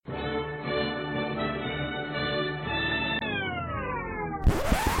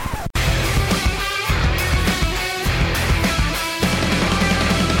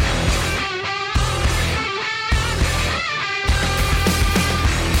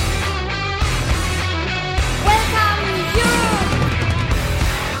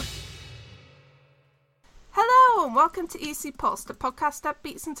welcome to EC Pulse, the podcast that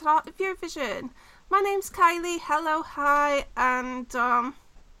beats into the heart of Eurovision. My name's Kylie, hello, hi, and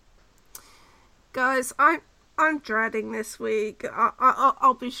guys, I'm dreading this week.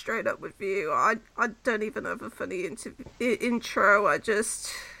 I'll be straight up with you. I don't even have a funny intro.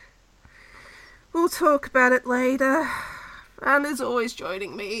 We'll talk about it later. And as always,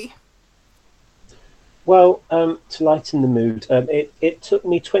 joining me. Well, to lighten the mood, it took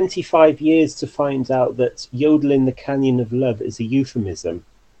me 25 years to find out that yodel in the canyon of love is a euphemism.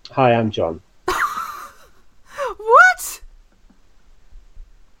 Hi, I'm John. What?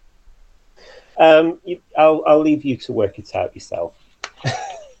 I'll leave you to work it out yourself.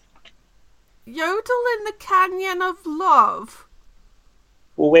 Yodel in the canyon of love?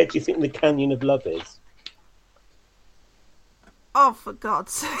 Well, where do you think the canyon of love is? Oh, for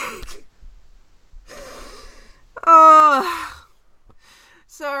God's sake. Oh,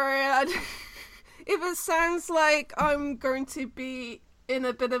 sorry. If it sounds like I'm going to be in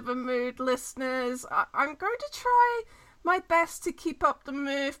a bit of a mood, listeners, I'm going to try my best to keep up the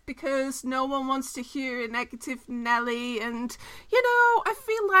mood because no one wants to hear a negative Nelly. And, you know, I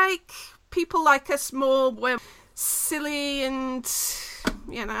feel like people like us more when silly and,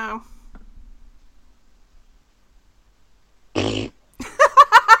 you know.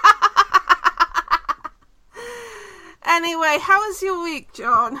 Anyway, how was your week,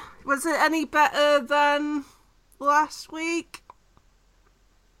 John? Was it any better than last week?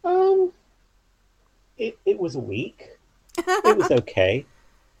 It was a week. It was okay.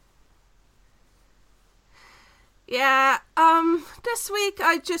 Yeah, this week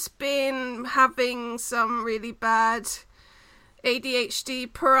I've just been having some really bad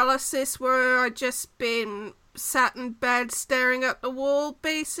ADHD paralysis where I've just been sat in bed staring at the wall,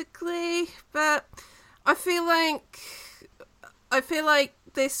 basically. But I feel like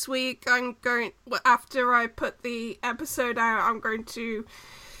this week after I put the episode out, I'm going to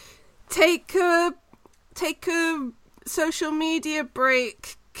take a social media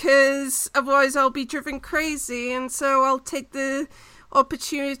break because otherwise I'll be driven crazy, and so I'll take the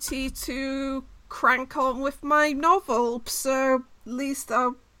opportunity to crank on with my novel, so at least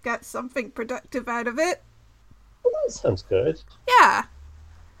I'll get something productive out of it. Well, that sounds good. Yeah.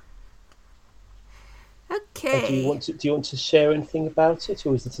 Okay. Do you want to share anything about it,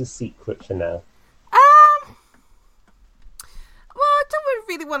 or is it a secret for now? Well, I don't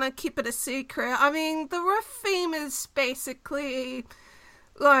really want to keep it a secret. I mean, the rough theme is basically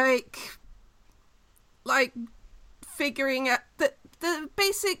like figuring out the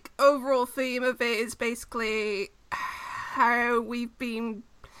basic overall theme of it is basically how we've been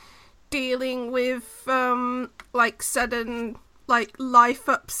dealing with sudden life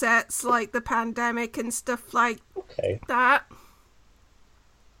upsets like the pandemic and stuff like that.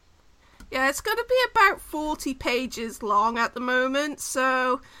 Yeah, it's going to be about 40 pages long at the moment,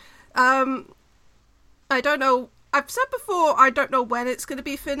 so I don't know. I've said before I don't know when it's going to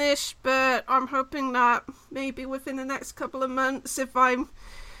be finished, but I'm hoping that maybe within the next couple of months if I'm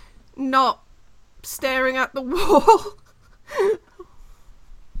not staring at the wall.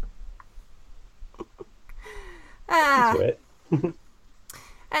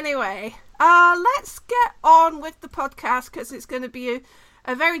 Anyway, let's get on with the podcast because it's going to be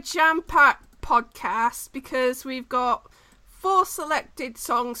a very jam-packed podcast because we've got 4 selected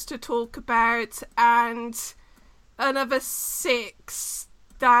songs to talk about and another 6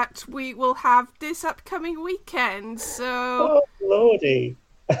 that we will have this upcoming weekend. So, oh lordy.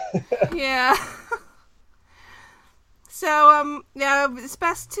 Yeah. So yeah, it's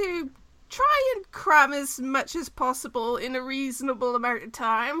best to try and cram as much as possible in a reasonable amount of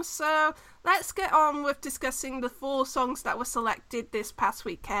time. So let's get on with discussing the 4 songs that were selected this past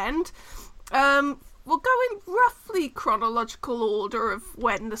weekend. We'll go in roughly chronological order of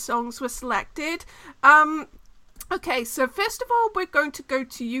when the songs were selected. Okay, so first of all, we're going to go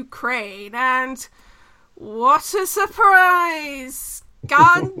to Ukraine, and what a surprise!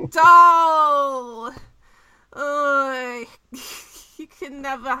 Scandal! You can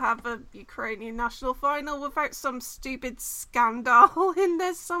never have a Ukrainian national final without some stupid scandal in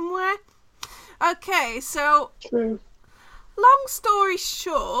there somewhere. Okay, so True. Long story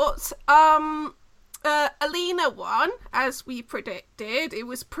short, Alina won, as we predicted. It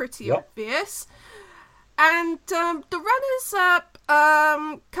was pretty obvious. And the runners-up,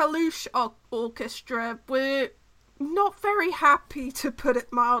 Kalush Orchestra, were not very happy, to put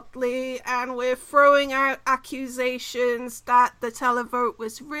it mildly, and we're throwing out accusations that the televote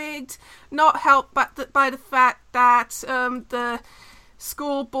was rigged, not helped by the fact that the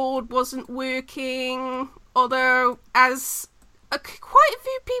scoreboard wasn't working, although, as quite a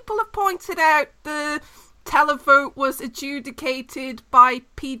few people have pointed out, the televote was adjudicated by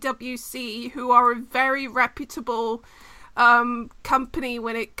PwC, who are a very reputable company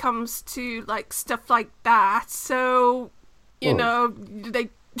when it comes to like stuff like that. So you know,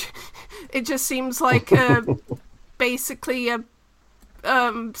 it just seems like basically a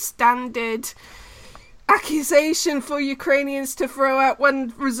standard accusation for Ukrainians to throw out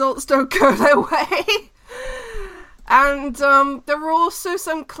when results don't go their way. And there were also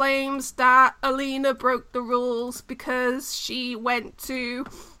some claims that Alina broke the rules because she went to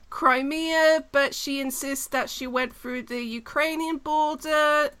Crimea, but she insists that she went through the Ukrainian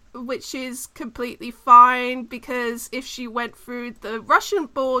border, which is completely fine, because if she went through the Russian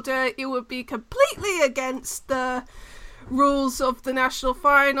border, it would be completely against the rules of the national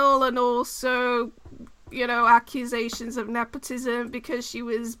final, and also, you know, accusations of nepotism because she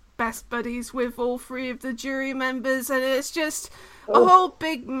was best buddies with all three of the jury members, and it's just a whole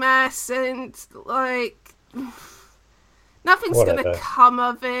big mess, and like nothing's gonna come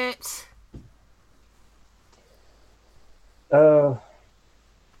of it.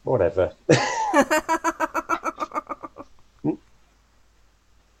 Whatever.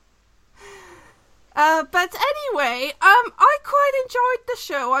 But anyway, I quite enjoyed the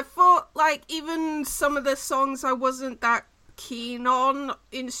show. I thought, like, even some of the songs I wasn't that keen on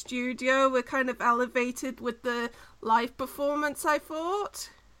in studio were kind of elevated with the live performance, I thought.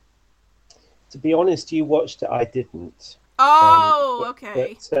 To be honest, you watched it, I didn't. Oh,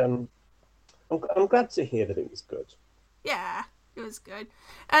 okay. But I'm glad to hear that it was good. Yeah, it was good.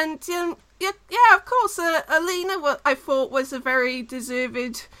 And, yeah, of course, Alina, I thought, was a very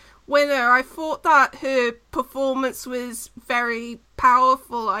deserved winner. I thought that her performance was very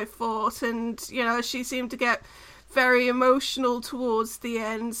powerful, I thought, and, you know, she seemed to get very emotional towards the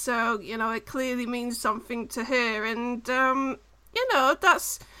end, so, you know, it clearly means something to her, and, you know,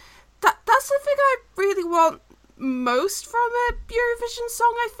 that's the thing I really want most from a Eurovision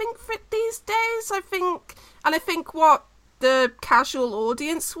song, I think, for these days. I think what the casual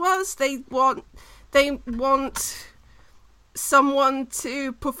audience was, they want someone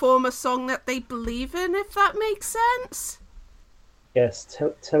to perform a song that they believe in, if that makes sense. Yes,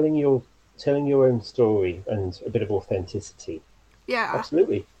 telling your own story and a bit of authenticity. Yeah,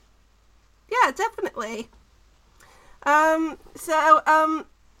 absolutely. Yeah, definitely. Yeah,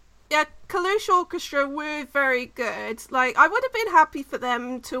 Kalush Orchestra were very good. Like, I would have been happy for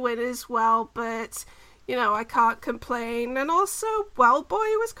them to win as well, but, you know, I can't complain. And also,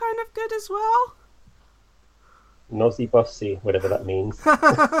 Wellboy was kind of good as well. Nosy Bossy, whatever that means.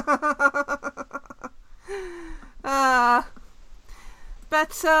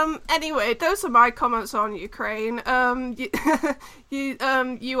 But anyway, those are my comments on Ukraine. You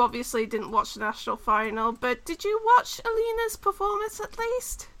obviously didn't watch the national final, but did you watch Alina's performance at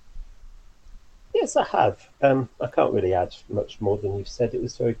least? Yes, I have. I can't really add much more than you've said. It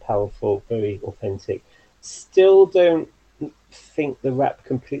was very powerful, very authentic. Still don't think the rap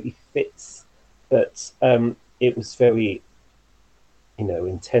completely fits, but it was very, you know,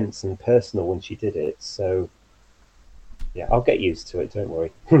 intense and personal when she did it. So, yeah, I'll get used to it. Don't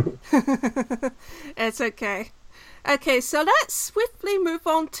worry. It's okay. Okay, so let's swiftly move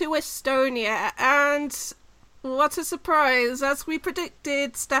on to Estonia, and what a surprise! As we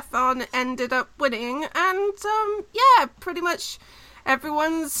predicted, Stefan ended up winning, and yeah, pretty much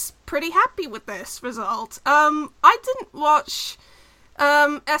everyone's pretty happy with this result. I didn't watch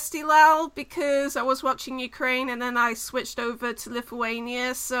Estilal because I was watching Ukraine, and then I switched over to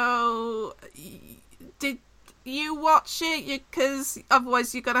Lithuania. So, did you watch it? Because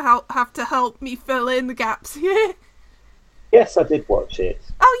otherwise, you're gonna have to help me fill in the gaps here. Yes, I did watch it.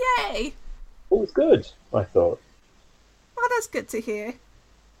 Oh, yay! It was good, I thought. Oh, that's good to hear.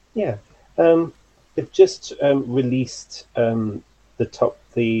 Yeah. They've just released the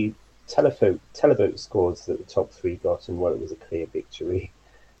televote scores that the top three got, and well, it was a clear victory.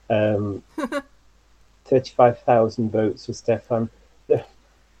 35,000 votes for Stefan.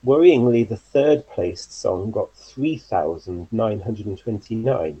 Worryingly, the third placed song got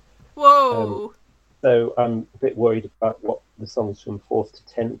 3,929. Whoa! So I'm a bit worried about what the songs from 4th to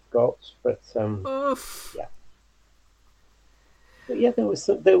 10th got, but oof. Yeah. But yeah, there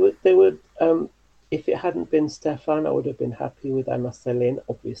were. If it hadn't been Stefan, I would have been happy with Anna Selin,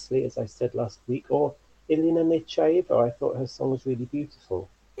 obviously, as I said last week, or Elena Nechaeva. I thought her song was really beautiful.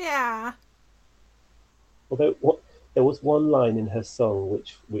 Yeah. Although there was one line in her song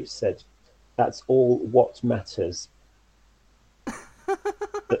which said, "That's all what matters."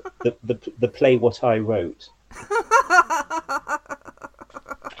 the play what I wrote.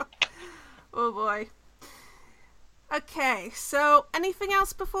 Oh boy. Okay, so anything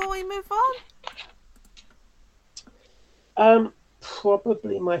else before we move on?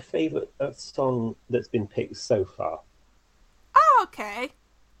 Probably my favourite song that's been picked so far. Oh, okay.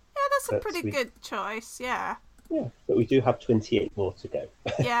 Yeah, that's a But pretty good choice, yeah. Yeah, but we do have 28 more to go.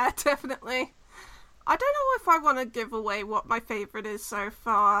 Yeah, definitely. I don't know if I want to give away what my favourite is so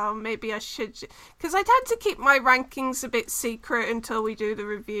far. Maybe I should, because I tend to keep my rankings a bit secret until we do the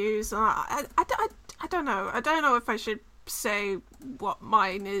reviews. I don't know. I don't know if I should say what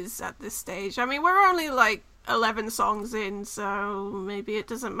mine is at this stage. I mean, we're only like 11 songs in, so maybe it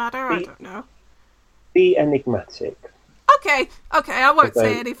doesn't matter. I don't know. Be enigmatic. Okay, I won't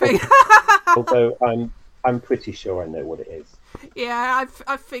say anything. Although I'm pretty sure I know what it is. Yeah,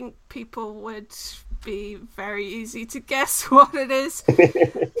 I think people would be very easy to guess what it is,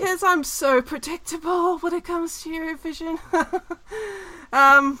 because I'm so predictable when it comes to Eurovision.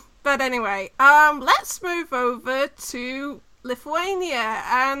 But anyway, let's move over to Lithuania,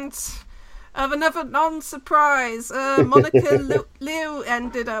 and of another non-surprise, Monica Liu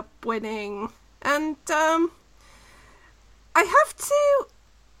ended up winning, and I have to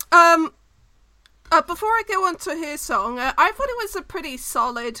before I go on to her song, I thought it was a pretty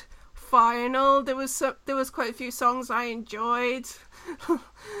solid final. There was quite a few songs I enjoyed.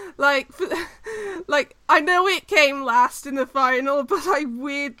 like I know it came last in the final, but I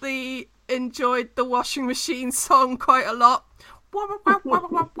weirdly enjoyed the washing machine song quite a lot.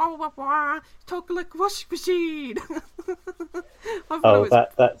 Talking like a washing machine.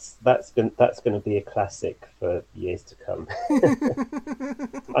 That's going to be a classic for years to come.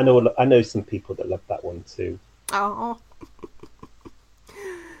 I know some people that love that one too. Oh.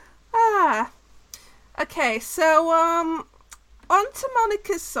 Okay, so on to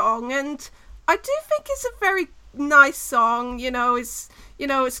Monica's song, and I do think it's a very nice song.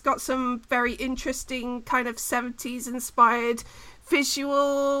 It's got some very interesting kind of 70s inspired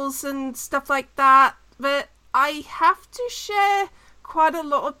visuals and stuff like that, but I have to share quite a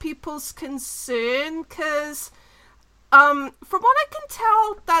lot of people's concern, because from what I can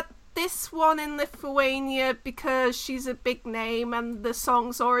tell, that this one in Lithuania, because she's a big name and the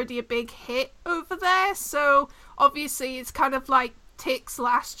song's already a big hit over there, so obviously it's kind of like Tix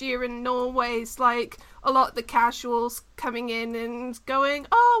last year in Norway. It's like a lot of the casuals coming in and going,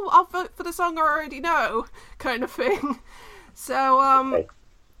 oh, I'll vote for the song I already know, kind of thing. So Okay.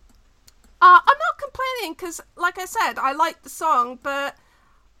 I'm not complaining, because like I said, I like the song, but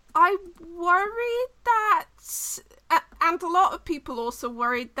I worried that, and a lot of people also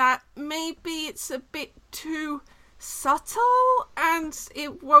worried that maybe it's a bit too subtle and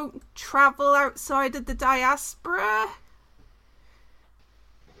it won't travel outside of the diaspora.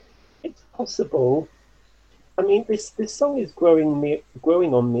 It's possible. I mean, this song is growing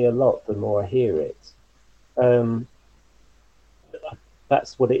on me a lot the more I hear it.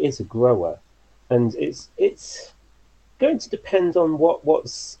 That's what it is, a grower, and it's going to depend on what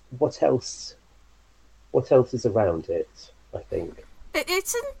else is around it, I think.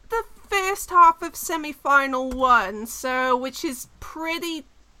 It's in the first half of semi-final one, so which is pretty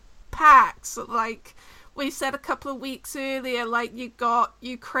packed. So, like we said a couple of weeks earlier, like you got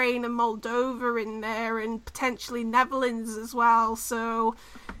Ukraine and Moldova in there, and potentially Netherlands as well. So,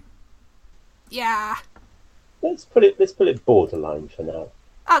 yeah. Let's put it borderline for now.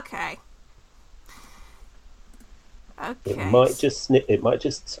 Okay. It might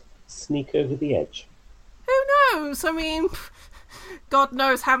just sneak over the edge. Who knows? I mean, God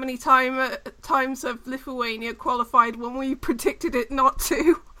knows how many times have Lithuania qualified when we predicted it not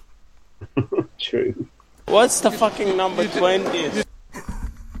to. True. What's the fucking number 20?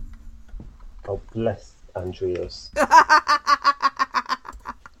 Oh, bless Andreas.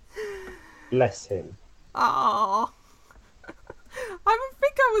 Bless him. Oh, I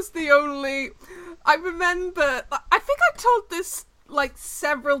think I was the only. I remember. I think I told this like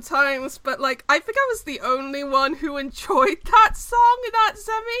several times, but like I think I was the only one who enjoyed that song in that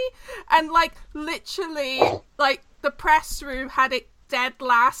semi, and like literally, like the press room had it dead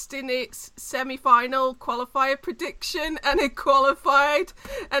last in its semi-final qualifier prediction, and it qualified,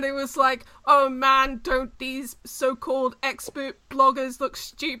 and it was like, oh man, don't these so-called expert bloggers look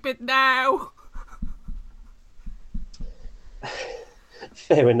stupid now?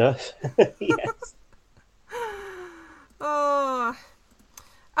 Fair enough. Yes. Oh.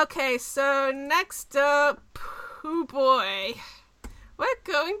 Okay, so next up, oh boy, we're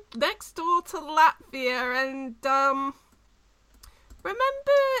going next door to Latvia, and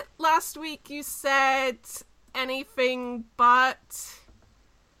remember last week you said anything but?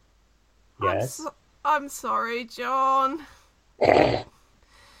 Yes. I'm sorry, John.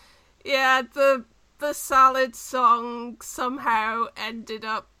 Yeah, the salad song somehow ended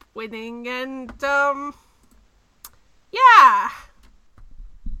up winning, and Yeah.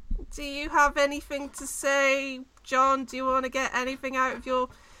 Do you have anything to say, John? Do you want to get anything out of your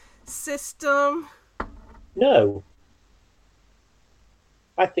system? No.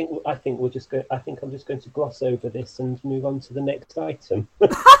 I think we're just going. I think I'm just going to gloss over this and move on to the next item.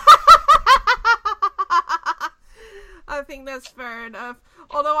 I think that's fair enough.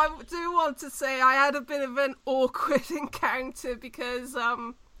 Although I do want to say I had a bit of an awkward encounter because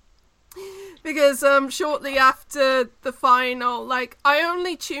shortly after the final, like, I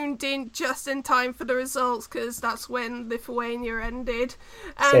only tuned in just in time for the results because that's when Lithuania ended.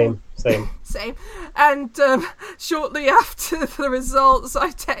 Same. And shortly after the results,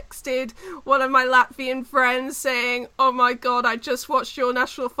 I texted one of my Latvian friends saying, "Oh my god, I just watched your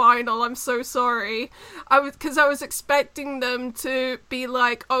national final. I'm so sorry." Because I was expecting them to be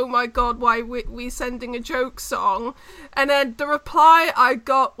like, "Oh my god, why we sending a joke song?" And then the reply I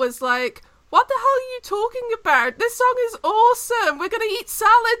got was like, "What the hell are you talking about? This song is awesome. We're gonna eat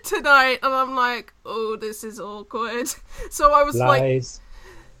salad tonight." And I'm like, "Oh, this is awkward." So I was Lies.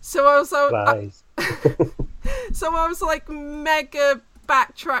 so I was Lies. so I was like mega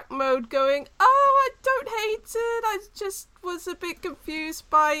backtrack mode going, "Oh, I don't hate it. I just was a bit confused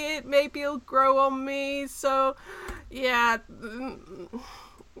by it. Maybe it'll grow on me." So, yeah,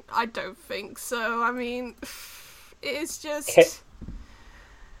 I don't think so. I mean, it's just...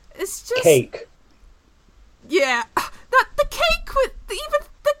 It's just cake. Yeah, the cake with even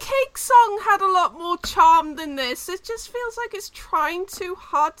the cake song had a lot more charm than this. It just feels like it's trying too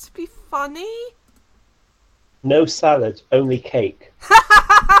hard to be funny. No salad, only cake.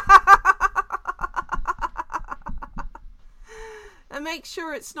 And make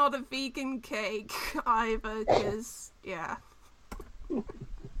sure it's not a vegan cake either, because yeah.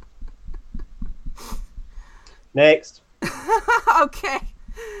 Next.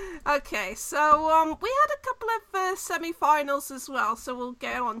 Okay, so we had a couple of semi-finals as well, so we'll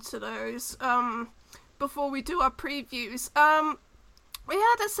get on to those before we do our previews. We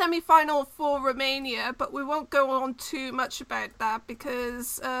had a semi-final for Romania, but we won't go on too much about that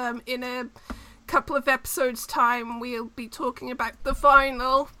because in a couple of episodes' time we'll be talking about the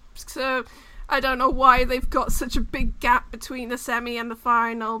final. So I don't know why they've got such a big gap between the semi and the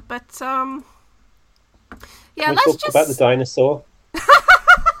final, but yeah, Can we let's talk about the dinosaur?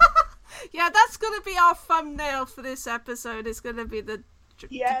 Yeah, that's going to be our thumbnail for this episode. It's going to be the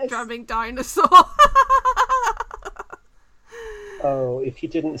drumming dinosaur. Oh, if you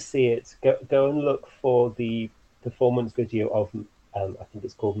didn't see it, go and look for the performance video of, I think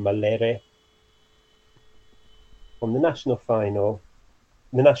it's called Malere, from the national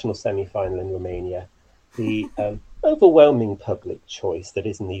semi-final in Romania. The overwhelming public choice that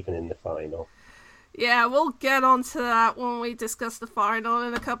isn't even in the final. Yeah, we'll get onto that when we discuss the final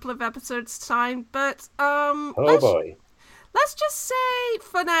in a couple of episodes' time. But let's just say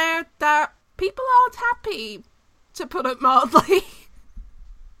for now that people aren't happy, to put it mildly.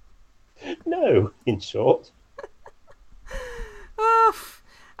 No, in short.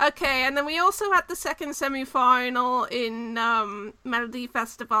 Okay, and then we also had the second semi-final in Melody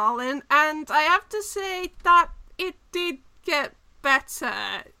Festival, and I have to say that it did get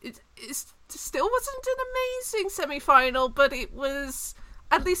better. It still wasn't an amazing semi-final, but it was...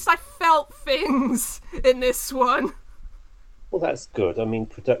 At least I felt things in this one. Well, that's good. I mean,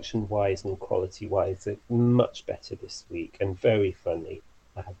 production-wise and quality-wise, it's much better this week and very funny,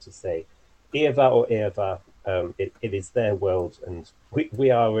 I have to say. Eva or Eva, it is their world, and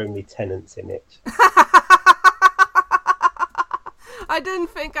we are only tenants in it. I didn't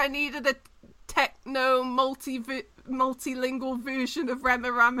think I needed a techno multilingual version of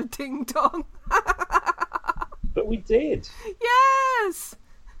Rama Rama Ding Dong. But we did. Yes!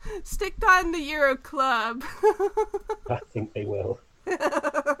 Stick that in the Euro Club. I think they will.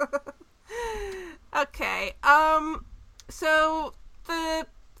 Okay, so the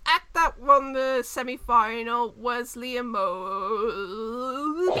act that won the semi-final was Liam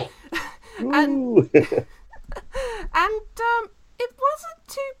and it wasn't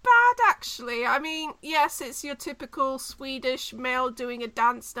too bad, actually. I mean, yes, it's your typical Swedish male doing a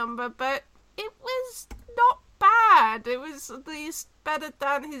dance number, but it was not bad. It was at least better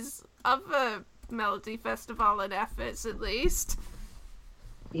than his other Melody Festival efforts, at least.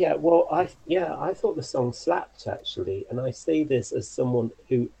 Yeah, well, I thought the song slapped, actually, and I say this as someone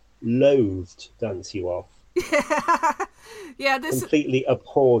who loathed Dance You Off. Yeah, this completely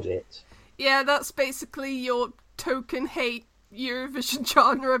abhorred it. Yeah, that's basically your token hate Eurovision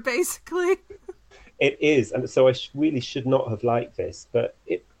genre, basically. It is, and so I really should not have liked this, but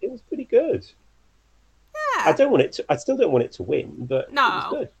it was pretty good. Yeah. I still don't want it to win, but no. It was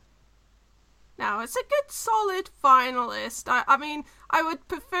good. No, it's a good, solid finalist. I mean, I would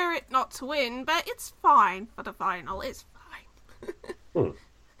prefer it not to win, but it's fine for the final. It's fine.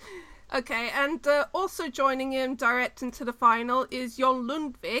 Okay, and also joining him direct into the final is Jon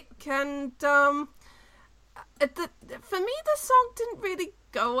Lundvik, and for me the song didn't really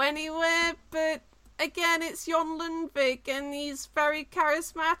go anywhere, but again, it's Jon Lundvik, and he's very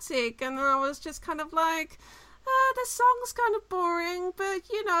charismatic, and I was just kind of like, the song's kind of boring, but,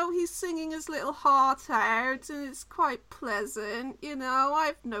 you know, he's singing his little heart out, and it's quite pleasant, you know, I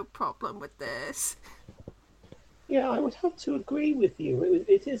have no problem with this. Yeah, I would have to agree with you.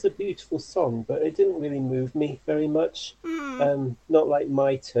 It is a beautiful song, but it didn't really move me very much. Not like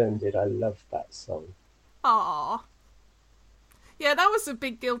My Turn did. I love that song. Aww. Yeah, that was a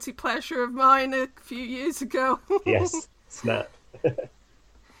big guilty pleasure of mine a few years ago. Yes, snap.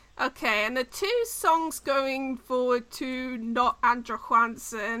 Okay, and the two songs going forward to not Andrew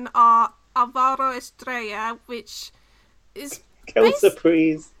Johansson are Alvaro Estrella, which is... Quelle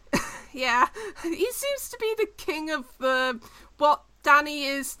surprise. Yeah, he seems to be the king of what Danny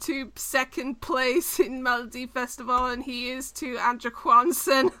is to second place in Melody Festival, and he is to Andrew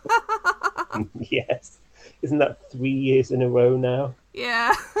Johansson. Yes. Isn't that 3 years in a row now?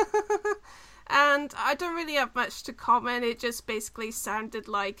 Yeah. And I don't really have much to comment. It just basically sounded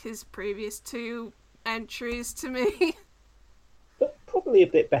like his previous two entries to me. But probably a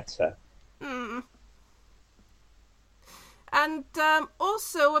bit better. And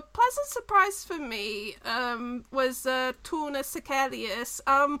also, a pleasant surprise for me was Tuna Sekelius.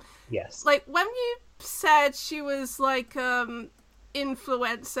 Yes. Like, when you said she was, like,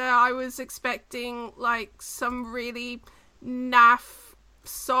 influencer, I was expecting, like, some really naff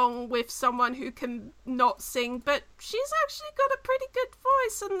song with someone who can not sing, but she's actually got a pretty good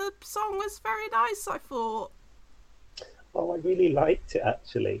voice, and the song was very nice, I thought. Oh, I really liked it,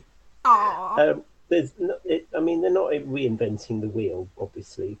 actually. Aww. I mean, they're not reinventing the wheel,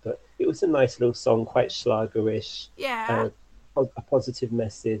 obviously, but it was a nice little song, quite schlagerish. Yeah. A positive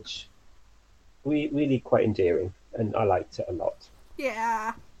message. Really quite endearing, and I liked it a lot.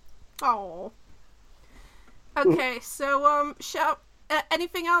 Yeah. Oh. Okay, so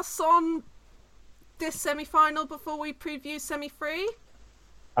anything else on this semi-final before we preview semi-3?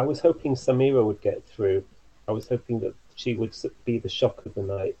 I was hoping Samira would get through. I was hoping that she would be the shock of the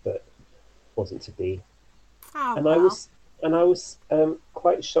night, but wasn't to be. Oh, and well. I was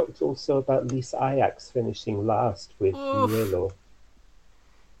quite shocked also about Lisa Ajax finishing last with Milo.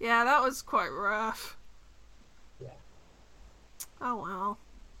 Yeah, that was quite rough. Yeah. Oh well.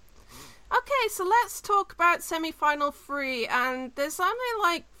 Okay, so let's talk about semi-final 3, and there's only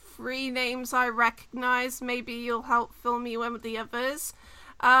like 3 names I recognise. Maybe you'll help fill me in with the others.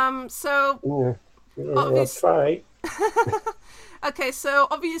 I'll try. Okay, so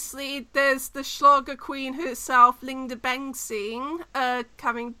obviously there's the Schlager Queen herself, Linda Bengtzing,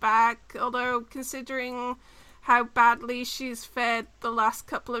 coming back, although considering how badly she's fared the last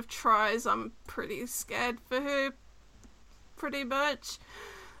couple of tries, I'm pretty scared for her, pretty much,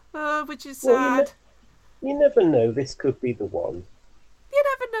 which is sad. You never know, this could be the one. You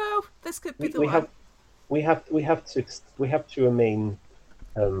never know, this could be the one. We have to remain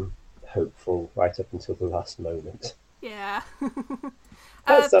hopeful right up until the last moment. Yeah.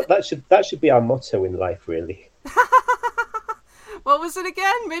 That should be our motto in life, really. What was it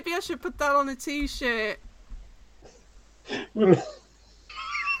again? Maybe I should put that on a t-shirt.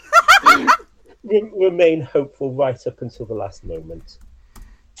 Remain hopeful right up until the last moment.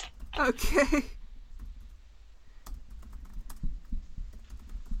 Okay.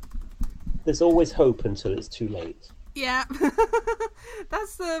 There's always hope until it's too late. Yeah.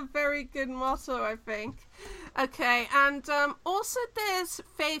 That's a very good motto, I think. Okay, and also there's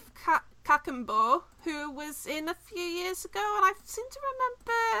Faith Kakenbo, who was in a few years ago, and I seem to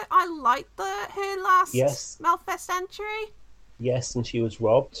remember I liked her last Melfest entry. Yes, and she was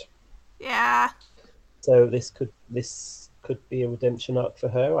robbed. Yeah. So this could be a redemption arc for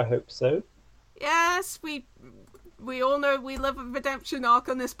her. I hope so. Yes, we all know we love a redemption arc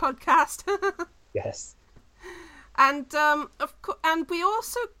on this podcast. Yes. And and we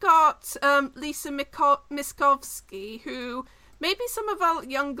also got Lisa Miskovsky, who maybe some of our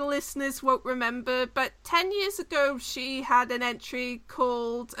younger listeners won't remember, but 10 years ago she had an entry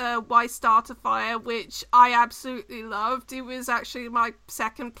called Why Start a Fire, which I absolutely loved. It was actually my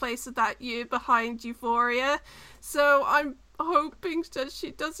second place of that year behind Euphoria. So I'm hoping that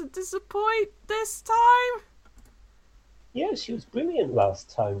she doesn't disappoint this time. Yeah, she was brilliant last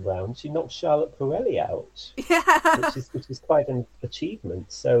time round. She knocked Charlotte Pirelli out. Yeah. Which is quite an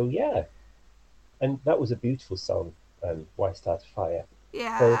achievement. So yeah. And that was a beautiful song, Why Start a Fire. So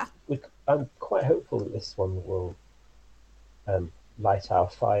Yeah. I'm quite hopeful that this one will light our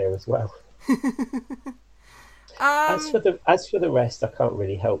fire as well. Um. As for the rest, I can't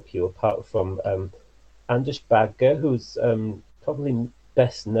really help you apart from Anders Bagger, who's probably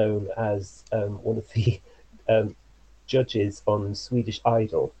best known as one of the um, judges on Swedish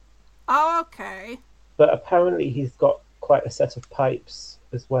Idol. Oh, okay. But apparently he's got quite a set of pipes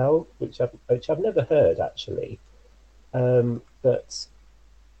as well, which I've never heard actually. But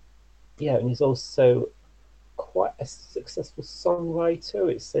yeah, and he's also quite a successful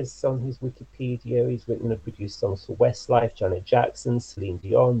songwriter. It says on his Wikipedia he's written and produced songs for Westlife, Janet Jackson, Celine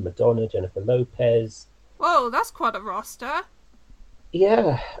Dion, Madonna, Jennifer Lopez. Whoa, that's quite a roster.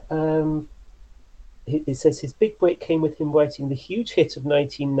 Yeah, it says his big break came with him writing the huge hit of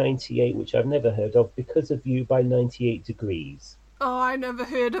 1998, which I've never heard of, Because of You by 98 Degrees. Oh, I never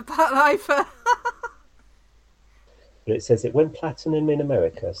heard of that either. But it says it went platinum in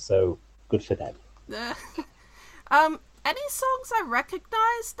America, so good for them. Any songs I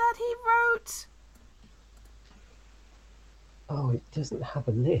recognise that he wrote? Oh, it doesn't have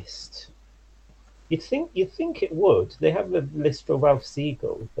a list. You'd think it would. They have a list for Ralph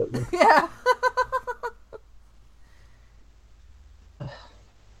Siegel, but Yeah.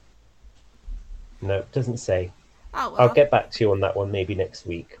 no, it doesn't say. Oh well. I'll get back to you on that one maybe next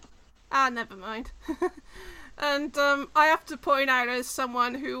week. Ah, never mind. And I have to point out, as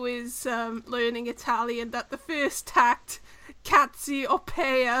someone who is learning Italian, that the first tact, cazzi or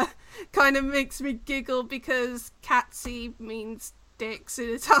pea, kind of makes me giggle because cazzi means dicks in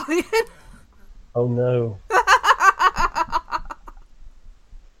Italian. Oh no.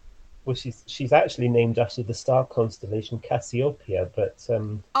 Well, she's actually named after the star constellation Cassiopeia, but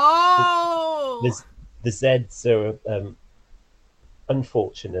Oh! the Z's are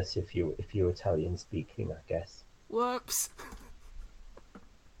unfortunate if you're Italian speaking, I guess. Whoops.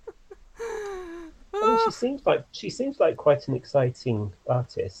 I mean, she seems like quite an exciting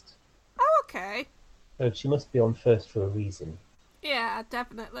artist. Oh, okay. So she must be on first for a reason. Yeah,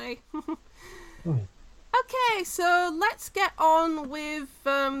 definitely. Okay, so let's get on with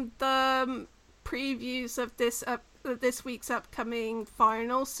the previews of this week's upcoming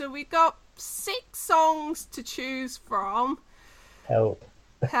final. So we got 6 songs to choose from. Help.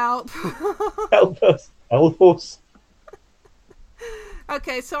 Help. Help us. Help us.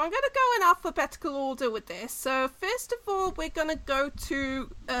 Okay, so I'm going to go in alphabetical order with this. So first of all, we're going to go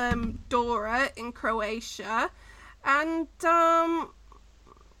to Dora in Croatia. And there's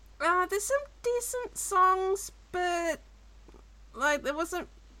some decent songs, but like there was only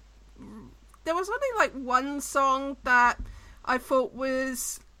like one song that I thought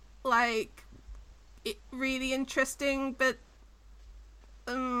was like really interesting, but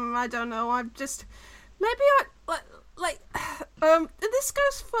I don't know. I'm just maybe this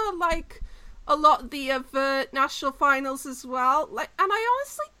goes for like a lot of the other national finals as well. Like, and I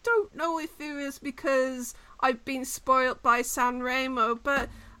honestly don't know if it was because I've been spoiled by Sanremo, but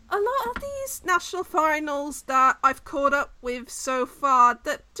a lot of these national finals that I've caught up with so far,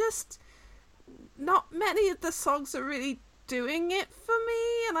 that just not many of the songs are really doing it for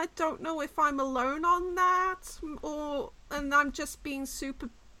me, and I don't know if I'm alone on that, and I'm just being super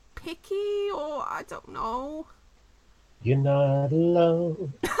picky, or I don't know. You're not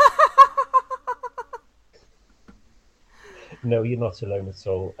alone. No, you're not alone at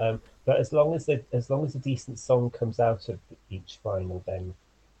all. But as long as a decent song comes out of each final, then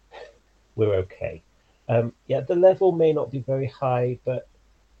we're okay. Yeah, the level may not be very high, but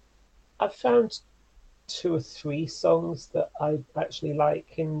I've found 2 or 3 songs that I actually like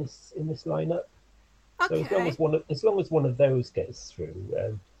in this lineup. Okay. So as long as one of those gets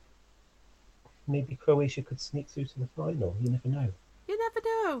through, maybe Croatia could sneak through to the final. You never know. You never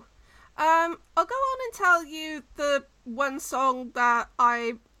know. I'll go on and tell you the one song that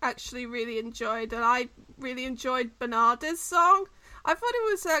I actually really enjoyed, and I really enjoyed Bernarda's song. I thought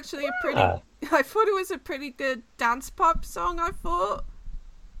it was actually a pretty good dance pop song, I thought.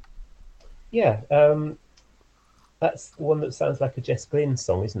 Yeah, that's the one that sounds like a Jess Glynne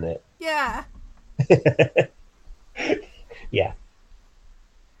song, isn't it? Yeah. Yeah.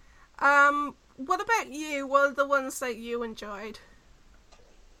 What about you? What are the ones that you enjoyed?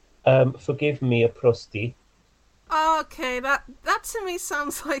 Forgive Me, a Prosti. Okay, that to me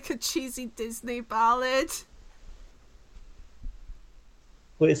sounds like a cheesy Disney ballad.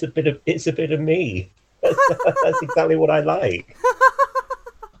 Well, it's a bit of me. That's exactly what I like.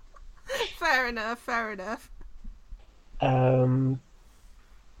 Fair enough.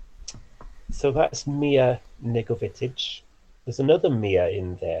 So that's Mia Negovitic. There's another Mia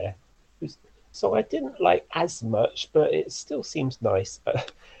in there. So I didn't like as much, but it still seems nice.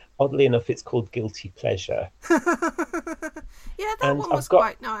 Oddly enough, it's called Guilty Pleasure. Yeah, that And one was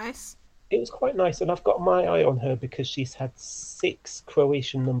quite nice. it was quite nice, and I've got my eye on her because she's had 6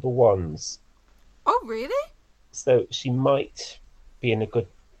 Croatian number ones. Oh, really? So she might be in a good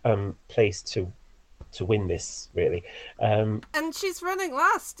place to win this, really. And she's running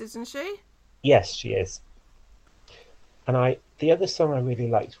last, isn't she? Yes, she is. And the other song I really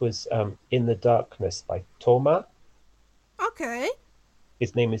liked was "In the Darkness" by Toma. Okay.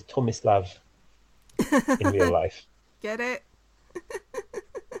 His name is Tomislav in real life. Get it?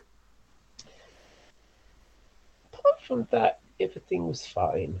 Apart from that, everything was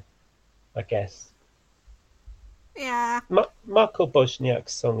fine, I guess. Yeah. Marco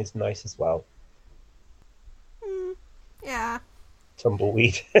Bosniak's song is nice as well. Yeah.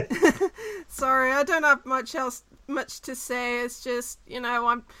 Tumbleweed. Sorry, I don't have much to say. It's just,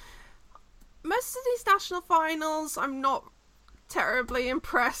 I'm most of these national finals I'm not terribly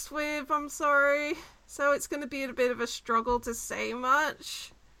impressed with, I'm sorry. So it's going to be a bit of a struggle to say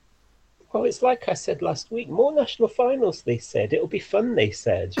much. Well, it's like I said last week, more national finals, they said. It'll be fun, they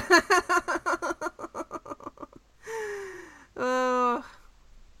said. Oh.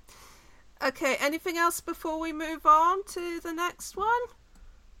 Okay, anything else before we move on to the next one?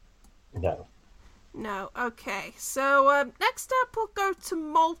 No. No, okay. So next up we'll go to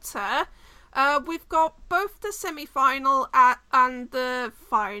Malta. We've got both the semi-final and the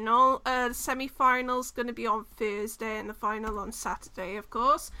final. The semi-final's going to be on Thursday and the final on Saturday, of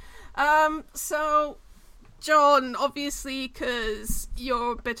course. So, John, obviously, because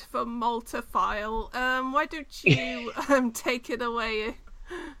you're a bit of a Malta-phile, why don't you take it away?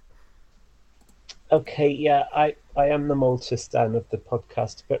 Okay, yeah, I am the Malta stan of the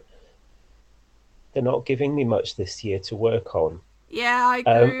podcast, but they're not giving me much this year to work on. Yeah, I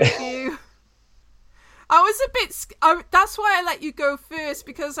agree with you. I was a bit... that's why I let you go first,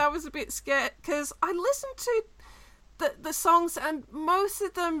 because I was a bit scared, because I listened to the songs and most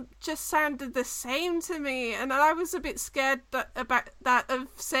of them just sounded the same to me, and I was a bit scared about that, of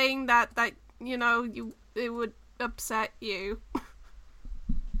saying that it would upset you.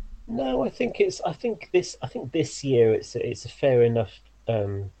 No, I think this year it's a fair enough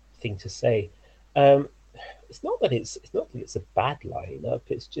thing to say. It's not that it's a bad lineup.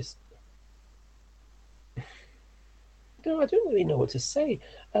 It's just no, I don't really know what to say.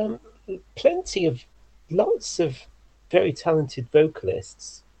 Um, Lots of very talented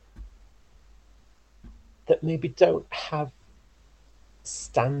vocalists that maybe don't have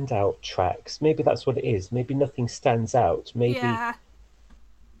standout tracks. Maybe that's what it is. Maybe nothing stands out. Maybe Yeah.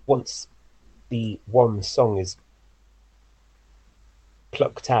 once the one song is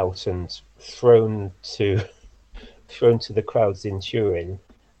plucked out and thrown to the crowds in Turin,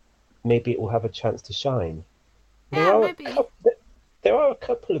 maybe it will have a chance to shine. Yeah, maybe. There are a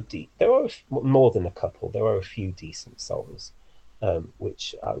couple of more than a couple. There are a few decent songs,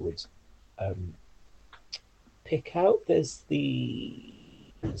 which I would pick out. There's the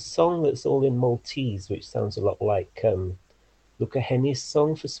song that's all in Maltese, which sounds a lot like Luca Heni's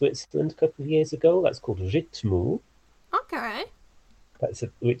song for Switzerland a couple of years ago. That's called Ritmu. Okay.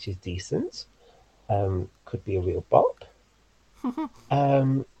 Which is decent. Could be a real bop.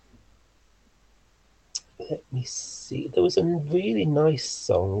 Let me see. There was a really nice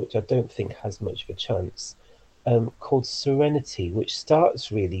song, which I don't think has much of a chance, called Serenity, which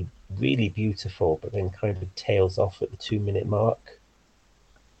starts really, really beautiful, but then kind of tails off at the 2-minute mark,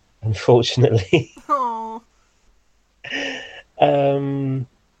 unfortunately. Oh. Now,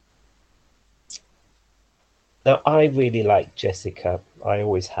 I really like Jessica. I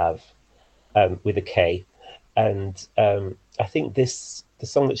always have, with a K. And I think the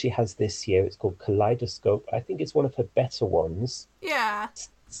song that she has this year, it's called Kaleidoscope. I think it's one of her better ones. Yeah.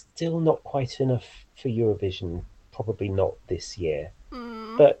 Still not quite enough for Eurovision. Probably not this year.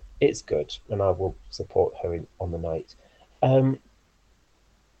 But it's good, and I will support her on the night.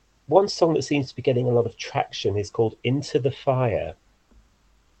 One song that seems to be getting a lot of traction is called Into the Fire.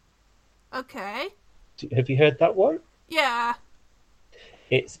 Okay. Have you heard that one? Yeah.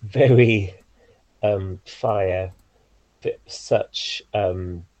 It's very fire, but such...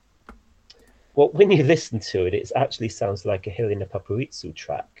 well, when you listen to it, it actually sounds like a Helena Paparizou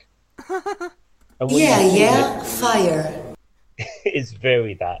track. Fire. It's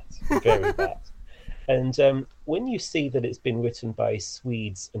very that. And when you see that it's been written by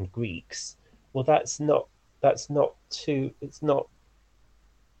Swedes and Greeks, well, it's not too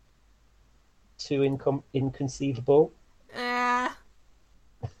inconceivable.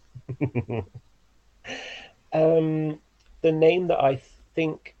 The name that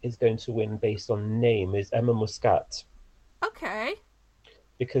think is going to win based on name is Emma Muscat, Okay.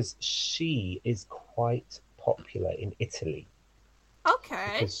 because she is quite popular in Italy.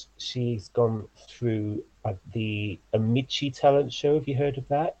 Okay. Because she's gone through the Amici talent show. Have you heard of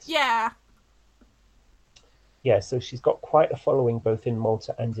that? Yeah. Yeah, so she's got quite a following both in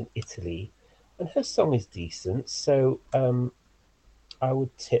Malta and in Italy. And her song is decent, so I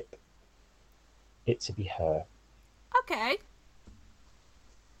would tip it to be her. Okay.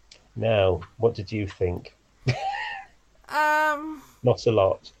 Now, what did you think? Not a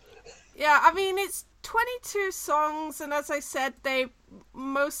lot. Yeah, I mean, it's 22 songs, and as I said,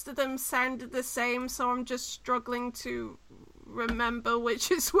 most of them sounded the same, so I'm just struggling to remember which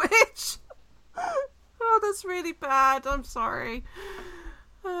is which. Oh, that's really bad. I'm sorry.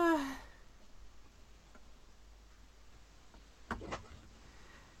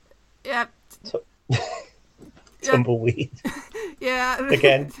 Yeah. Tumbleweed. Yeah.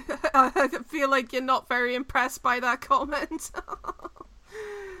 Again. I feel like you're not very impressed by that comment.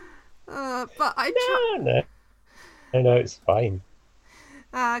 But No, it's fine.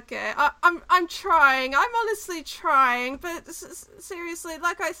 Okay, I'm trying. I'm honestly trying, but seriously,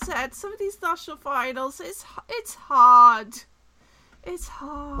 like I said, some of these national finals, it's hard. It's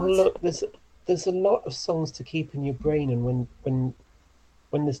hard. Well, look, there's a lot of songs to keep in your brain, and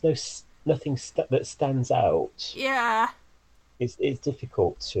when there's nothing that stands out, yeah, it's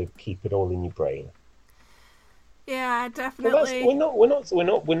difficult to keep it all in your brain. Yeah, But definitely.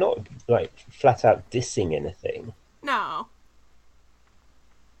 we're not like flat out dissing anything. No.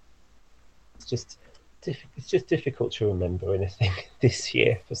 It's just difficult to remember anything this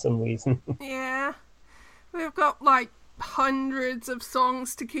year for some reason. Yeah. We've got like hundreds of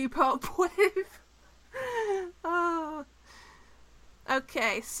songs to keep up with. Oh.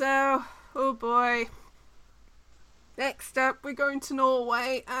 Okay, so, oh boy. Next up, we're going to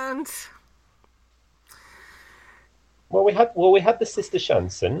Norway, and Well, we had the Sister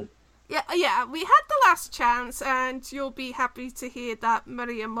Shansen. yeah, we had the last chance, and you'll be happy to hear that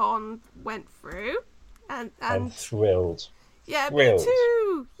Marino went through. And I'm thrilled. yeah, Thrilled. me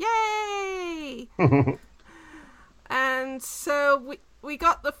too! Yay! And so we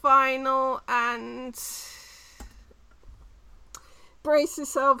got the final, and brace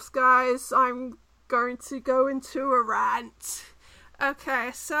yourselves, guys. I'm going to go into a rant.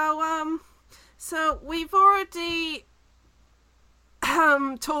 Okay, so we've already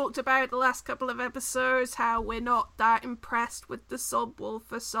talked about the last couple of episodes how we're not that impressed with the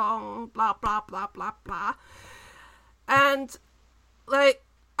subwoofer song, blah blah blah blah blah. And like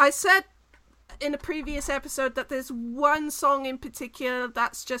I said in a previous episode that there's one song in particular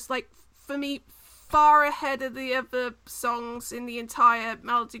that's just like, for me, far ahead of the other songs in the entire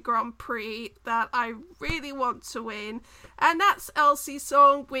Melody Grand Prix that I really want to win, and that's Elsie's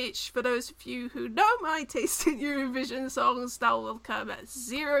song, which, for those of you who know my taste in Eurovision songs, that will come as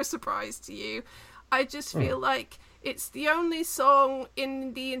zero surprise to you. I just feel like it's the only song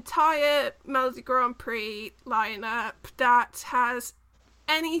in the entire Melody Grand Prix lineup that has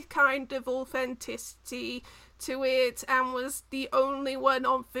any kind of authenticity to it, and was the only one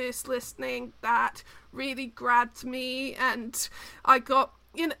on first listening that really grabbed me, and I got,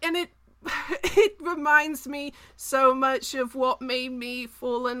 and it reminds me so much of what made me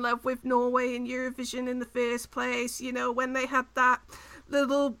fall in love with Norway and Eurovision in the first place, you know, when they had that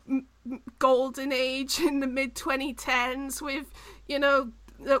little golden age in the mid-2010s with, you know,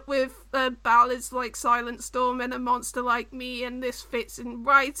 with ballads like Silent Storm and A Monster Like Me, and this fits in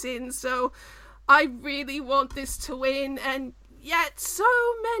right in, so I really want this to win, and yet so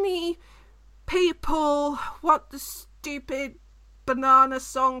many people want the stupid banana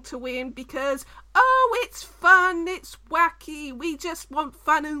song to win because, oh, it's fun, it's wacky, we just want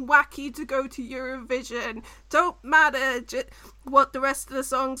fun and wacky to go to Eurovision. Don't matter what the rest of the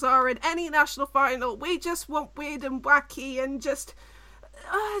songs are in any national final, we just want weird and wacky, and just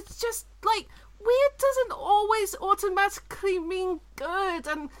like, weird doesn't always automatically mean good,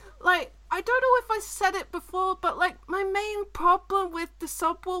 and like, I don't know if I said it before, but like, my main problem with the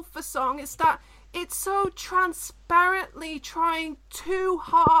Subwoofer song is that it's so transparently trying too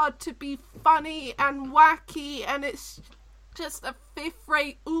hard to be funny and wacky, and it's just a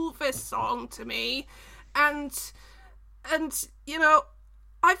fifth-rate Ulvis song to me. And you know,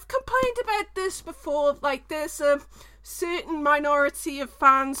 I've complained about this before, like, there's a certain minority of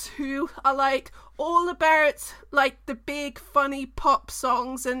fans who are like all about like the big funny pop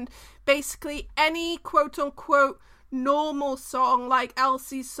songs, and basically any quote-unquote normal song like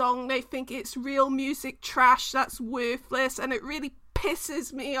Elsie's song, they think it's real music trash that's worthless, and it really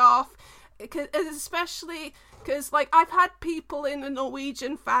pisses me off. especially because, like, I've had people in the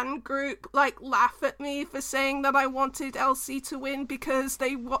Norwegian fan group, like, laugh at me for saying that I wanted Elsie to win because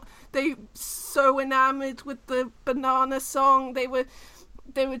they so enamored with the banana song. They were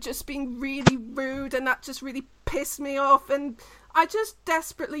just being really rude, and that just really pissed me off. And I just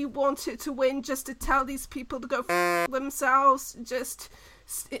desperately wanted to win just to tell these people to go f themselves.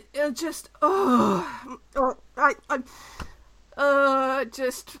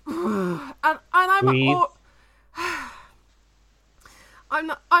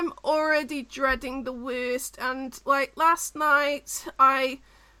 I'm already dreading the worst. And like last night, I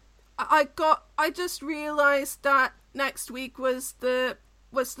just realized that next week was the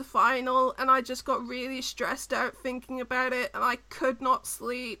final, and I just got really stressed out thinking about it, and I could not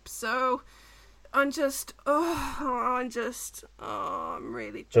sleep. So I'm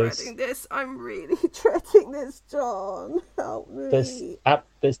really dreading this. I'm really dreading this, John. Help me. There's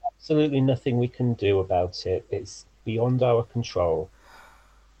absolutely nothing we can do about it. It's beyond our control.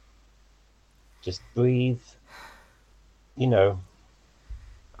 Just breathe. You know.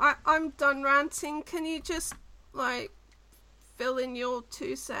 I'm done ranting. Can you just, like, fill in your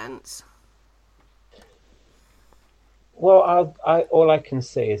 2 cents? Well, all I can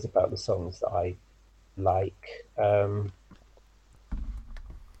say is about the songs that I like.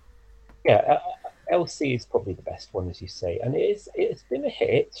 Elsie is probably the best one, as you say, and it's been a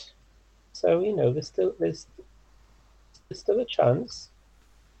hit. So you know, there's still a chance.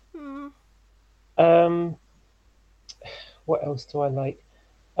 What else do I like?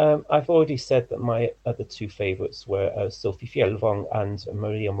 I've already said that my other 2 favourites were Sophie Fjellvang and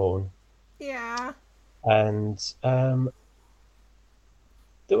Maria Moon. Yeah. And the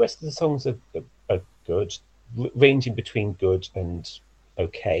rest of the songs are good, ranging between good and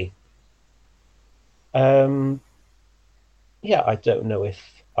okay. I don't know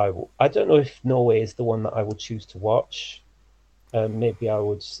if I don't know if Norway is the one that I will choose to watch. Maybe I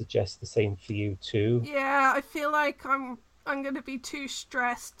would suggest the same for you too. Yeah, I feel like I'm going to be too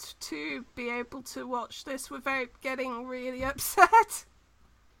stressed to be able to watch this without getting really upset.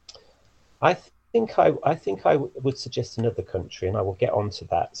 I think I would suggest another country, and I will get onto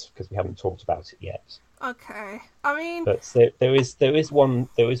that because we haven't talked about it yet. Okay, I mean, but there is one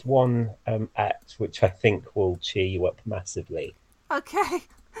act which I think will cheer you up massively. Okay.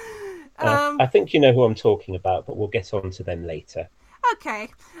 I think you know who I'm talking about, but we'll get on to them later. Okay.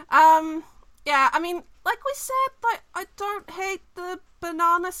 Yeah, I mean, like we said, like, I don't hate the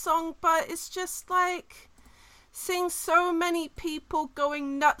banana song, but it's just like seeing so many people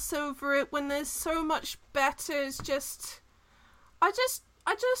going nuts over it when there's so much better is just I just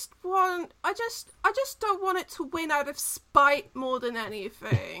don't want it to win out of spite more than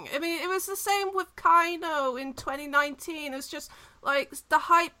anything. I mean, it was the same with Kaino in 2019. It's just like the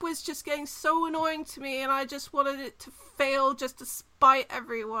hype was just getting so annoying to me, and I just wanted it to fail just to spite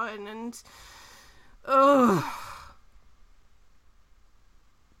everyone. And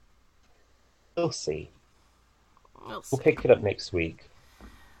we'll see. We'll pick it up next week.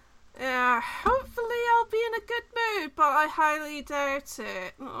 Yeah, hopefully I'll be in a good mood, but I highly doubt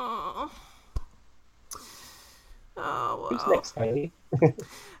it. Oh well. Who's next, Kylie?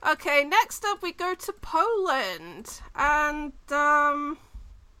 Okay, next up we go to Poland, and Oh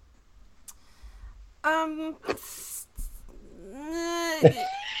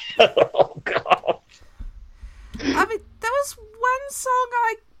God. I mean, there was one song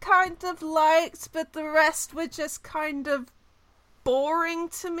I kind of liked, but the rest were just kind of boring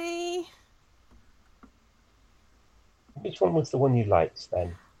to me. Which one was the one you liked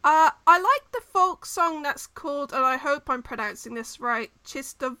then? I like the folk song that's called, and I hope I'm pronouncing this right,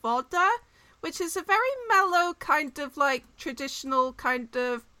 Czysta Woda, which is a very mellow kind of like traditional kind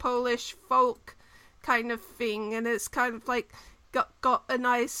of Polish folk kind of thing, and it's kind of like got a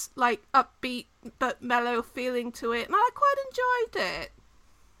nice like upbeat but mellow feeling to it, and I quite enjoyed it.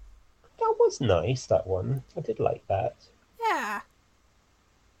 That was nice, that one. I did like that. Yeah.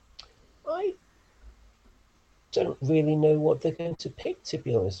 I don't really know what they're going to pick, to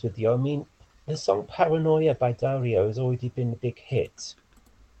be honest with you. I mean, the song Paranoia by Dario has already been a big hit.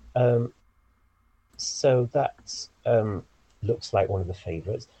 So that looks like one of the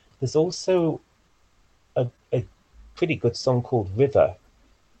favourites. There's also a pretty good song called River,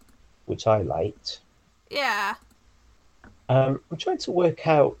 which I liked. Yeah. I'm trying to work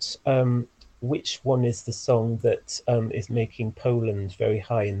out which one is the song that is making Poland very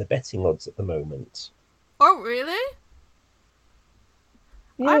high in the betting odds at the moment. Oh, really?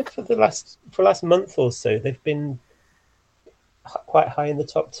 Yeah, for the last month or so, they've been quite high in the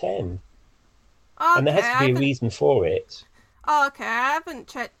top 10. Okay, and there has to be a reason for it. Oh, okay, I haven't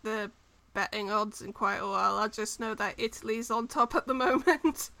checked the betting odds in quite a while. I just know that Italy's on top at the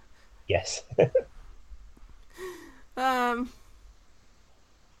moment. Yes. Um,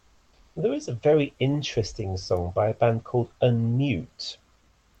 There is a very interesting song by a band called Unmute.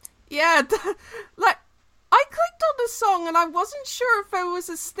 yeah, like, I clicked on the song and I wasn't sure if it was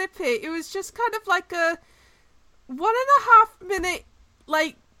a snippet. It was just kind of like a 1.5 minute,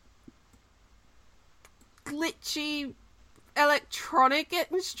 like, glitchy electronic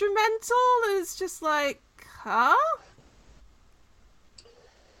instrumental. It's just like, huh?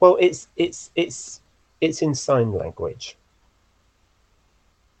 Well, it's in sign language.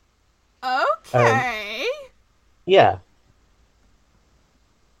 Okay. Yeah.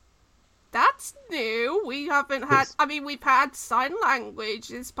 That's new. We haven't had... I mean, we've had sign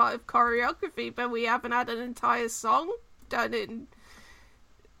language as part of choreography, but we haven't had an entire song done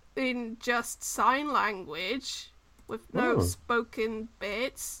in just sign language with no spoken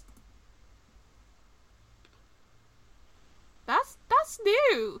bits. That's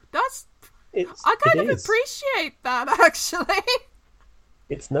new. I kind of appreciate that, actually.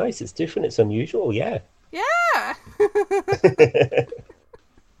 It's nice. It's different. It's unusual. Yeah. Yeah.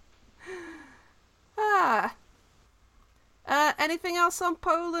 Anything else on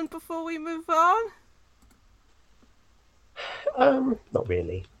Poland before we move on? Not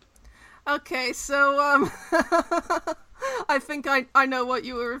really. Okay, so I think I know what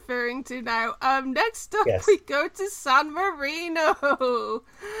you were referring to now. Next up we go to San Marino.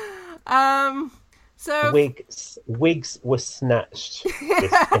 So wigs were snatched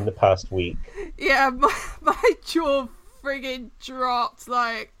in the past week. Yeah, my jaw friggin' dropped.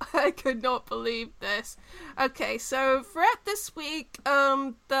 Like, I could not believe this. Okay, so throughout this week,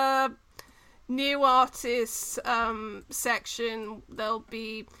 the new artists section, they'll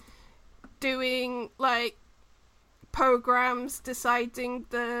be doing like programs deciding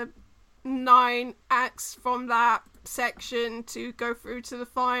the 9 acts from that section to go through to the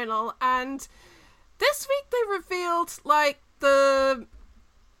final. And this week they revealed like the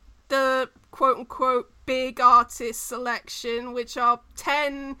quote unquote big artist selection, which are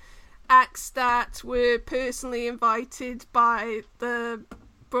 10 acts that were personally invited by the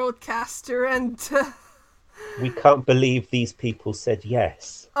broadcaster, and we can't believe these people said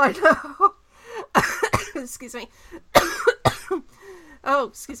yes. I know. Excuse me. Oh,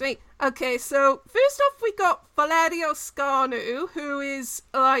 excuse me. Okay, so first off we got Valerio Scanu, who is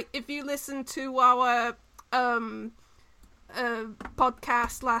like, if you listen to our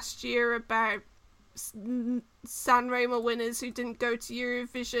podcast last year about Sanremo winners who didn't go to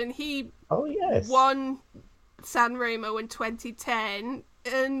Eurovision, he won Sanremo in 2010,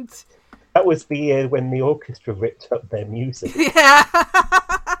 and that was the year when the orchestra ripped up their music. Yeah.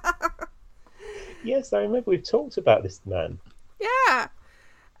 Yes, I remember we've talked about this man. Yeah.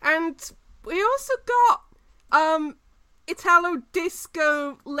 And we also got Italo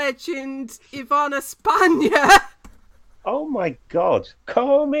disco legend Ivana Spagna. Oh my god,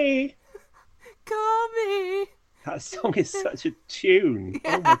 call me! Call me! That song is such a tune.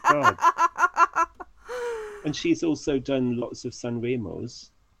 Yeah. Oh my god. And she's also done lots of Sanremos.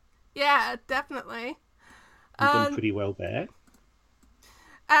 Yeah, definitely. And done pretty well there.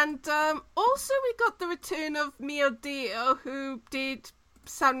 And also we got the return of Mio Dio, who did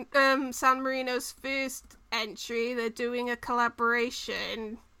San Marino's first entry. They're doing a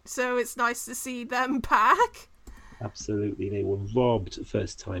collaboration, so it's nice to see them back. Absolutely, they were robbed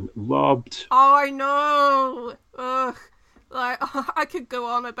first time. Robbed. Oh, I know. Ugh. Like, I could go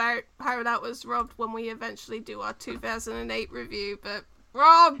on about how that was robbed when we eventually do our 2008 review, but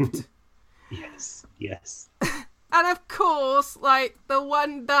robbed. Yes. And of course, like, the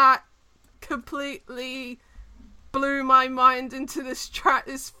one that completely blew my mind into the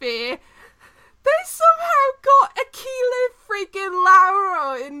stratosphere, they somehow got Aquila freaking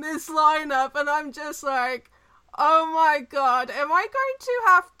Lauro in this lineup, and I'm just like, oh my god, am I going to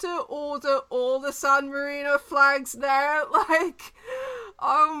have to order all the San Marino flags now? Like,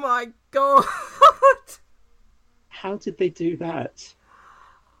 oh my god. How did they do that?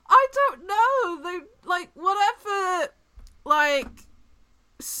 I don't know. They, like, whatever, like,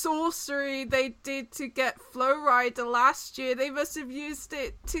 sorcery they did to get Flowrider last year, they must have used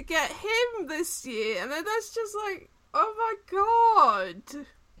it to get him this year. And then that's just like, oh my god.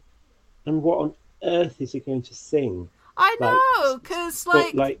 And what on earth is he going to sing? I know, because,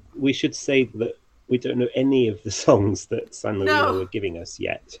 like, we should say that we don't know any of the songs that San Marino are giving us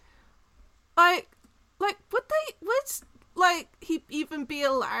yet. Like, would he even be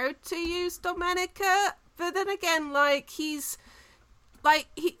allowed to use Domenica? But then again, like, he's like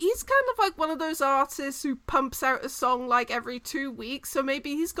he's kind of like one of those artists who pumps out a song like every 2 weeks, so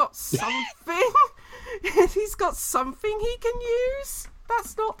maybe he's got something. He's got something he can use.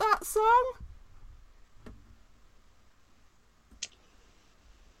 That's not that song.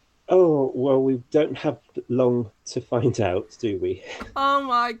 Oh, well, we don't have long to find out, do we? Oh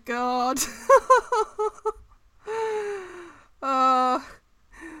my god. Oh,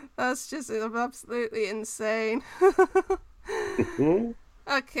 that's just absolutely insane.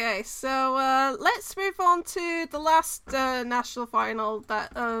 Okay, so let's move on to the last national final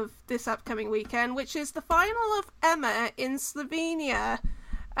of this upcoming weekend, which is the final of Emma in Slovenia.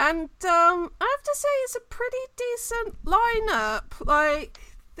 And I have to say, it's a pretty decent lineup. Like,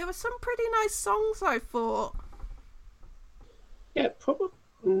 there were some pretty nice songs, I thought. Yeah, probably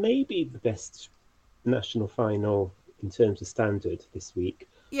maybe the best national final in terms of standard this week.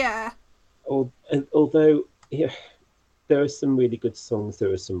 Yeah. Although, yeah, there are some really good songs,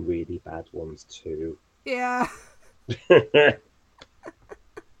 there are some really bad ones too. Yeah. What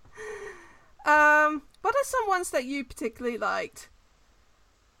are some ones that you particularly liked?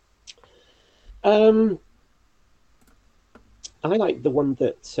 I like the one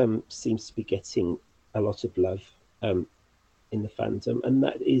that seems to be getting a lot of love in the fandom, and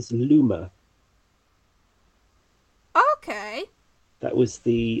that is Luma. Okay. That was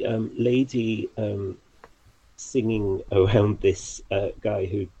the lady singing around this guy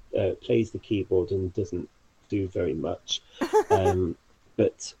who plays the keyboard and doesn't do very much.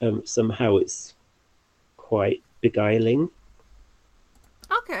 But somehow it's quite beguiling.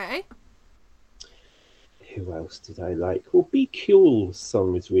 Okay. Who else did I like? Well, Be Cool's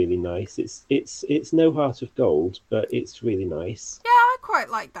song is really nice. It's no Heart of Gold, but it's really nice. Yeah, I quite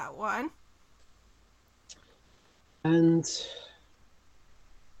like that one. And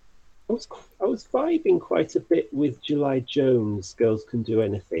I was vibing quite a bit with July Jones' "Girls Can Do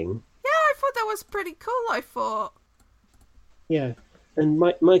Anything." Yeah, I thought that was pretty cool. I thought. Yeah, and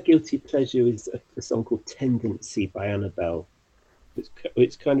my guilty pleasure is a song called "Tendency" by Annabelle,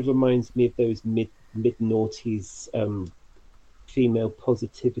 which kind of reminds me of those mid-noughties female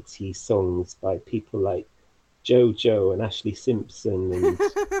positivity songs by people like JoJo and Ashley Simpson. And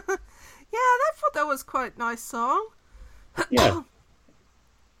yeah, I thought that was quite a nice song. Yeah.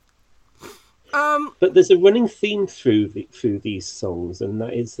 But there's a running theme through these songs, and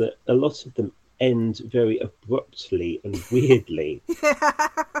that is that a lot of them end very abruptly and weirdly. Yeah.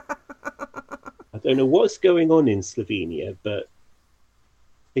 I don't know what's going on in Slovenia, but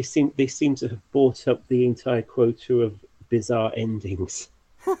they seem to have bought up the entire quota of bizarre endings.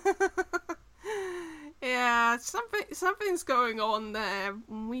 Yeah, something's going on there.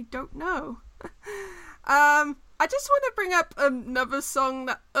 We don't know. I just want to bring up another song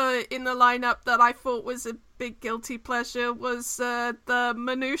that in the lineup that I thought was a big guilty pleasure was the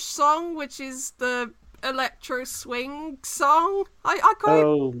Manouche song, which is the electro swing song. I quite...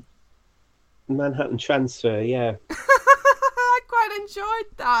 Oh, Manhattan Transfer, yeah. I quite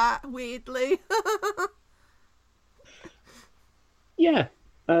enjoyed that, weirdly. Yeah,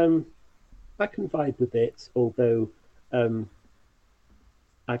 I can vibe with it, although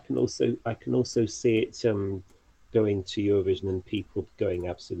I can also see it going to Eurovision and people going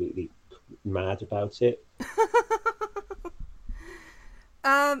absolutely mad about it.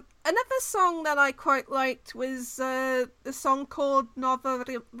 Another song that I quite liked was a song called Nova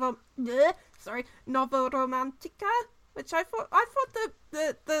Romantica, which I thought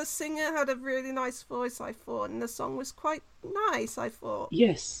the singer had a really nice voice, I thought, and the song was quite nice, I thought.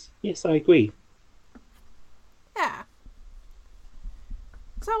 Yes, I agree. Yeah.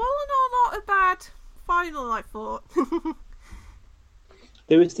 So all in all, not a bad final, I thought.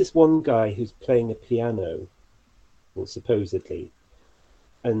 There is this one guy who's playing a piano, well, supposedly,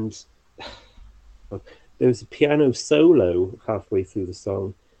 and there was a piano solo halfway through the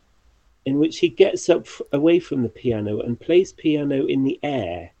song in which he gets up away from the piano and plays piano in the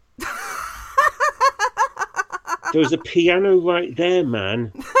air. There was a piano right there,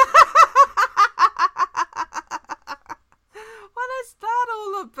 man. What is that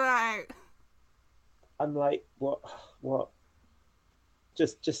all about? I'm like, what?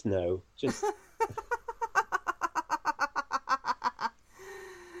 Just no. Just.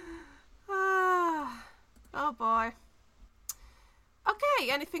 Oh boy. Okay,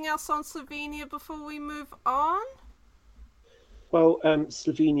 anything else on Slovenia before we move on? Well,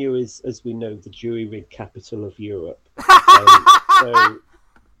 Slovenia is, as we know, the jury rig capital of Europe. So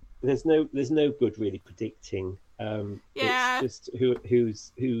there's no good really predicting. Yeah. It's just who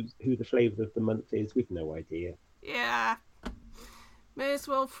the flavour of the month is. We've no idea. Yeah. May as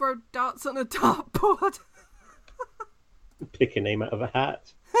well throw darts on a dartboard. Pick a name out of a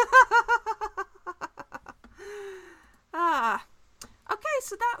hat. Okay,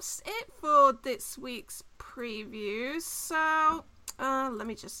 so that's it for this week's previews. So, let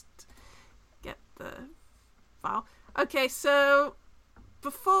me just get the file. Okay, so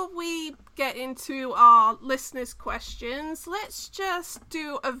before we get into our listeners' questions, let's just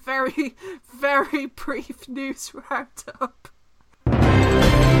do a very, very brief news roundup.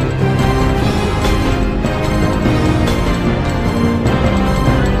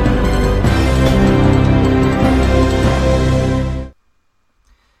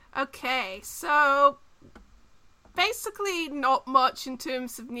 Okay, so basically not much in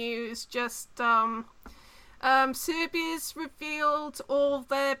terms of news, just Serbia's revealed all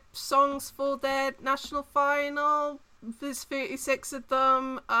their songs for their national final. There's 36 of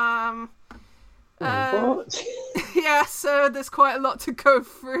them. What? Yeah, so there's quite a lot to go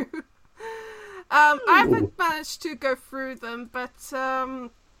through. I haven't managed to go through them, but I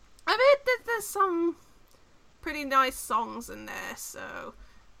mean, there's some pretty nice songs in there, so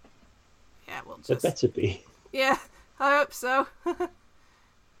yeah, we'll just... There better be. Yeah, I hope so.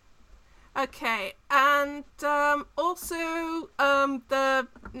 Okay, and also the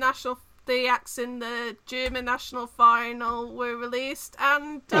acts in the German national final were released,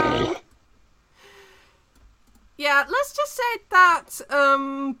 and yeah, let's just say that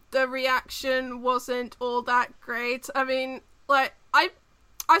the reaction wasn't all that great. I mean, like,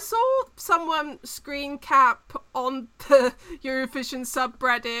 I saw someone screen cap on the Eurovision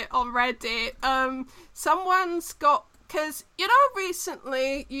subreddit on Reddit. Someone's got, because, you know,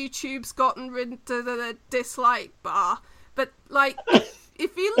 recently YouTube's gotten rid of the dislike bar, but, like,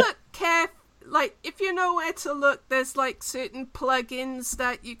 if you look like, if you know where to look, there's, like, certain plugins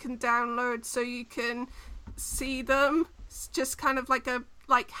that you can download so you can see them. It's just kind of like a,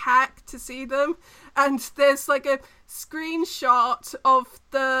 hack to see them. And there's, like, a screenshot of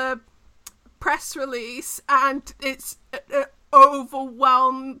the press release, and it's an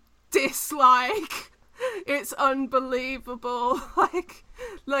overwhelmed dislike. It's unbelievable. Like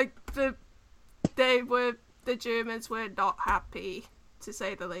the Germans were not happy, to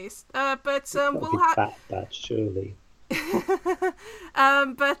say the least. But we'll have that surely. But we'll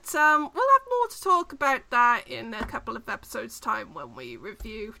have more to talk about that in a couple of episodes' time when we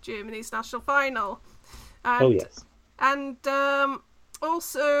review Germany's national final. And, yes. And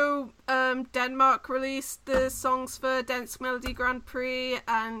also Denmark released the songs for Dance Melody Grand Prix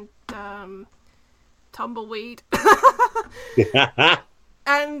and Tumbleweed.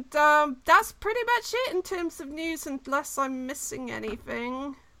 And that's pretty much it in terms of news, unless I'm missing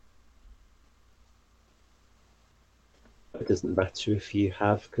anything. It doesn't matter if you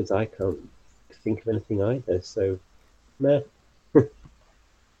have, because I can't think of anything either, so meh.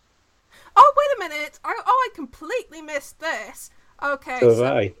 Oh, wait a minute! I completely missed this. Okay, so have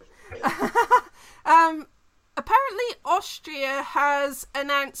I. Apparently Austria has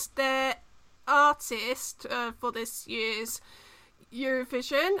announced their artist for this year's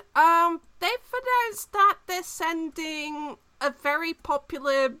Eurovision. They've announced that they're sending a very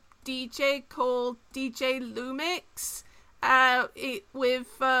popular DJ called DJ Lumix,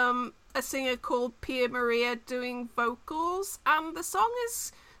 with a singer called Pia Maria doing vocals, and the song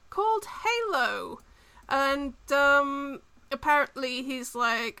is called Halo. And apparently he's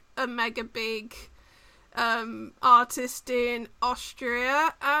like a mega big artist in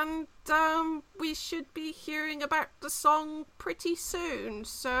Austria, and we should be hearing about the song pretty soon,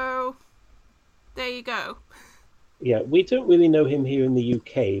 so there you go. Yeah, we don't really know him here in the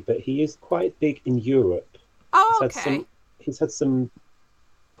UK, but he is quite big in Europe. Oh, okay. He's had some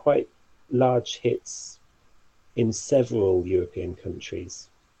quite large hits in several European countries.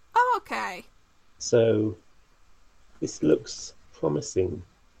 Oh, okay. So this looks promising.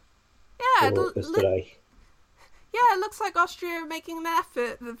 Yeah, Yeah, it looks like Austria are making an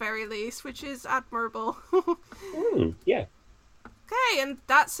effort at the very least, which is admirable. Yeah. Okay, and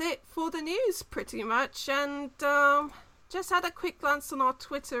that's it for the news, pretty much. And just had a quick glance on our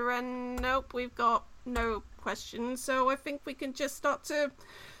Twitter, and nope, we've got no questions. So I think we can just start to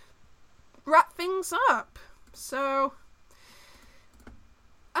wrap things up. So,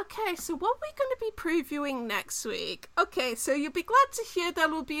 okay, so what are we going to be previewing next week? Okay, so you'll be glad to hear there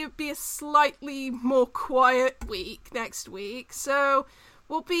will be a slightly more quiet week next week. So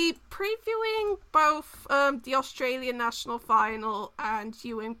we'll be previewing both the Australian national final and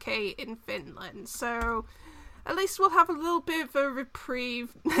UMK in Finland. So at least we'll have a little bit of a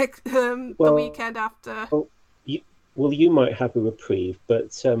reprieve next the weekend after. You might have a reprieve,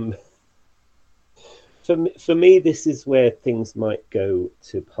 but for me, this is where things might go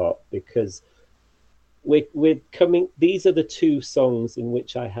to pot, because we're coming. These are the two songs in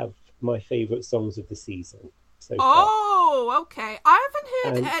which I have my favourite songs of the season so far. Oh, okay. I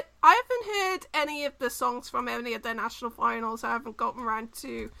haven't heard. And- I haven't heard any of the songs from any of the national finals. I haven't gotten around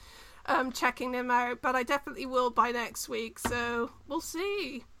to checking them out, but I definitely will by next week. So we'll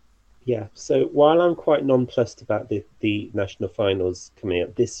see. Yeah. So while I'm quite nonplussed about the national finals coming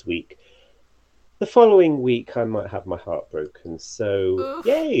up this week, the following week I might have my heart broken. So Oof.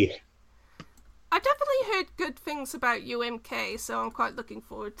 yay! I definitely heard good things about UMK, so I'm quite looking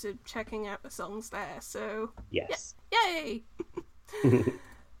forward to checking out the songs there. So Yes. yay!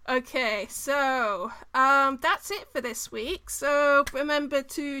 Okay, so that's it for this week. So remember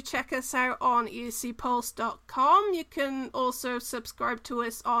to check us out on ecpulse.com. You can also subscribe to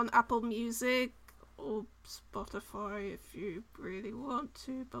us on Apple Music or Spotify if you really want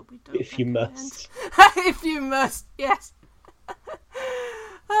to, but we don't. If you recommend. must. If you must, yes.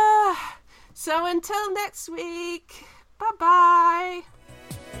 So until next week, bye bye.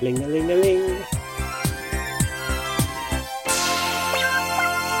 Ling-a-ling-a-ling.